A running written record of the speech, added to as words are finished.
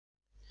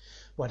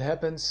What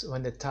happens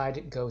when the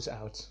tide goes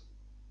out?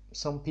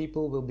 Some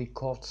people will be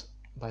caught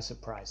by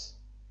surprise.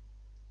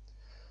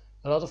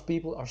 A lot of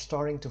people are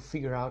starting to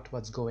figure out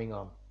what's going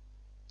on.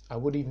 I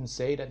would even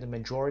say that the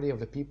majority of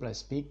the people I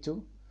speak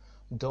to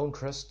don't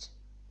trust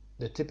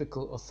the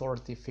typical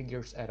authority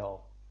figures at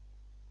all.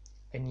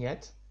 And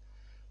yet,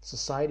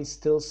 society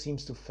still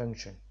seems to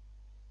function.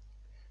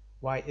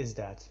 Why is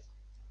that?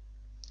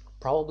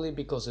 Probably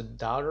because the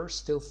doubters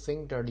still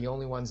think they're the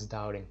only ones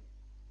doubting.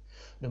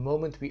 The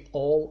moment we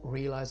all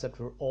realize that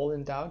we're all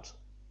in doubt,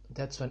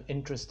 that's when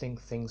interesting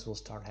things will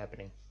start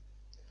happening.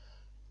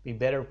 We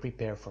better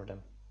prepare for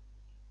them.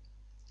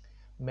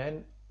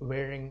 Men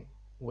wearing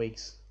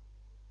wigs.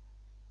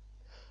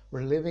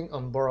 We're living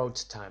on borrowed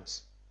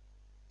times.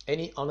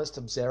 Any honest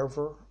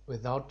observer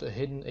without a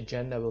hidden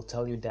agenda will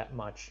tell you that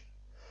much.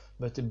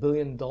 But the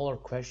billion-dollar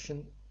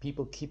question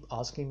people keep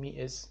asking me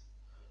is,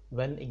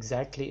 when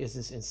exactly is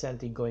this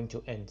insanity going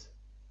to end?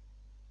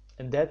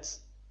 And that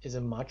is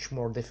a much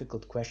more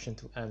difficult question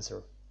to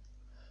answer.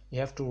 You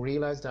have to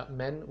realize that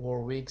men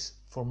wore wigs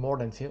for more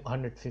than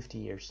 150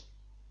 years.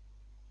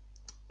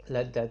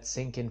 Let that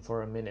sink in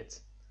for a minute.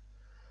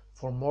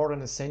 For more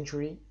than a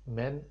century,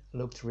 men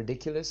looked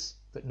ridiculous,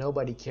 but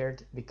nobody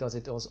cared because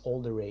it was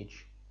all the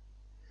rage.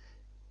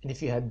 And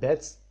if you had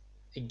bets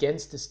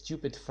against the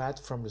stupid fad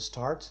from the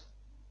start,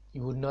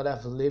 you would not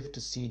have lived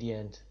to see the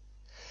end.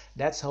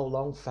 That's how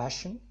long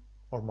fashion,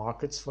 or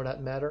markets for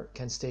that matter,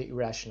 can stay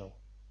irrational.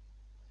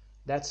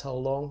 That's how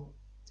long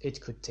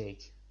it could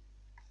take.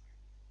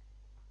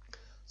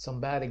 Some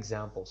bad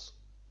examples.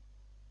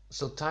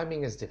 So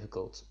timing is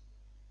difficult.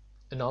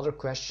 Another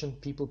question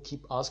people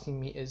keep asking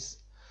me is,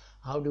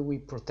 how do we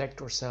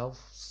protect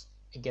ourselves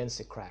against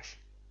a crash?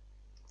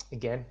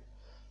 Again,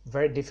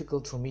 very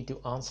difficult for me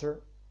to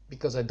answer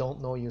because I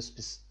don't know you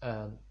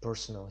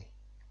personally.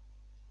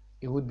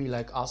 It would be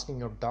like asking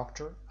your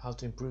doctor how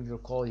to improve your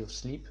quality of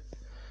sleep,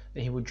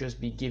 and he would just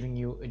be giving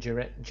you a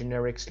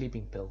generic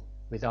sleeping pill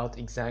without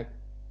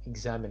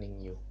examining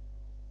you.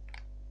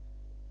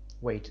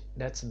 Wait,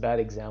 that's a bad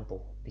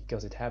example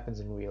because it happens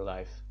in real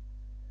life.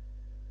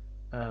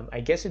 I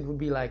guess it would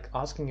be like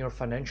asking your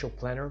financial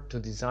planner to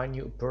design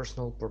you a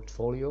personal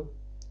portfolio,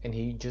 and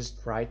he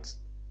just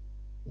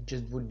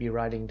would be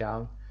writing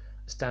down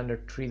a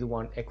standard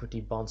 3-to-1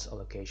 equity bonds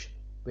allocation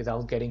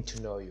without getting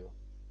to know you.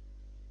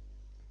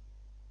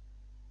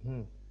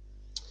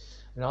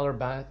 Another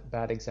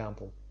bad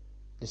example.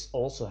 This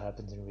also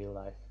happens in real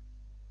life.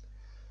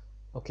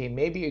 Okay,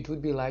 maybe it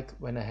would be like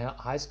when a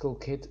high school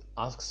kid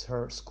asks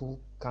her school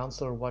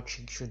counselor what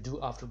she should do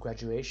after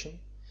graduation,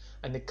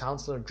 and the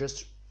counselor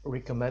just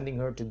recommending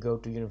her to go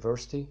to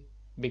university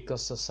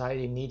because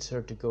society needs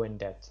her to go in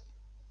debt.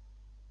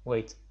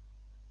 Wait,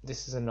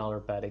 this is another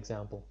bad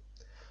example.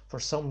 For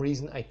some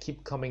reason I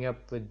keep coming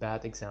up with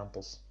bad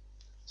examples.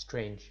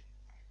 Strange.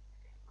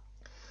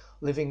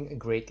 Living a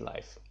great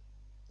life.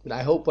 But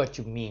I hope what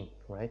you mean,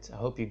 right? I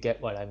hope you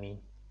get what I mean.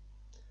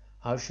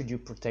 How should you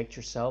protect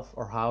yourself,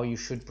 or how you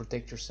should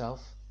protect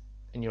yourself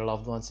and your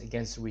loved ones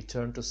against a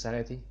return to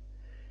sanity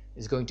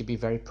is going to be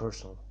very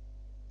personal.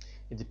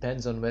 It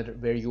depends on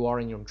where you are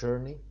in your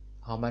journey,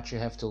 how much you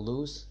have to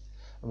lose,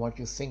 and what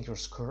you think your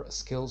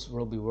skills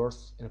will be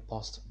worth in a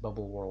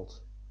post-bubble world.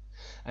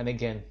 And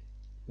again,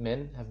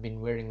 men have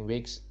been wearing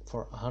wigs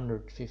for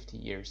 150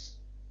 years.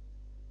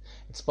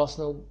 It's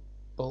possible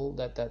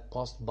that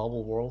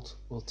post-bubble world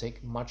will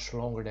take much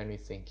longer than we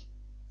think.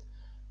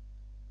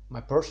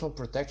 My personal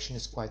protection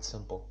is quite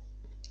simple.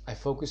 I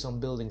focus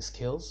on building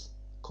skills,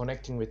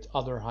 connecting with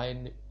other high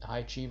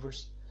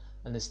achievers,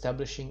 and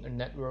establishing a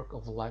network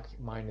of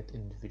like-minded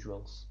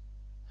individuals.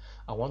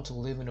 I want to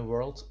live in a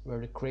world where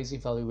the crazy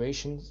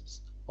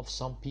valuations of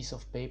some piece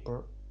of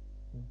paper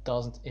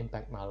doesn't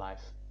impact my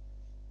life.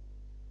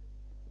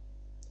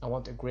 I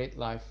want a great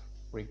life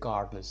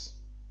regardless.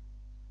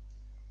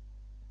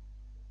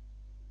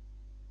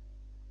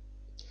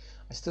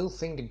 I still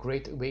think the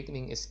Great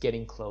Awakening is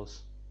getting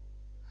close.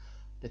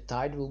 The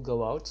tide will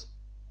go out,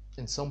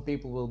 and some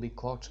people will be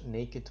caught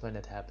naked when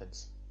it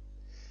happens.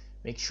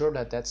 Make sure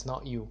that that's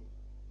not you,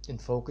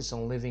 and focus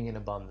on living in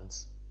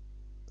abundance.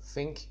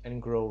 Think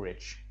and grow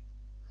rich.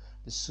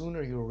 The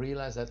sooner you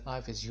realize that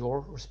life is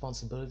your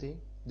responsibility,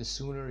 the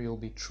sooner you'll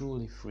be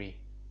truly free.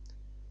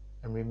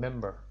 And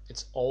remember,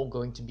 it's all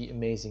going to be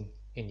amazing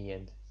in the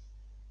end.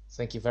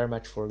 Thank you very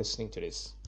much for listening to this.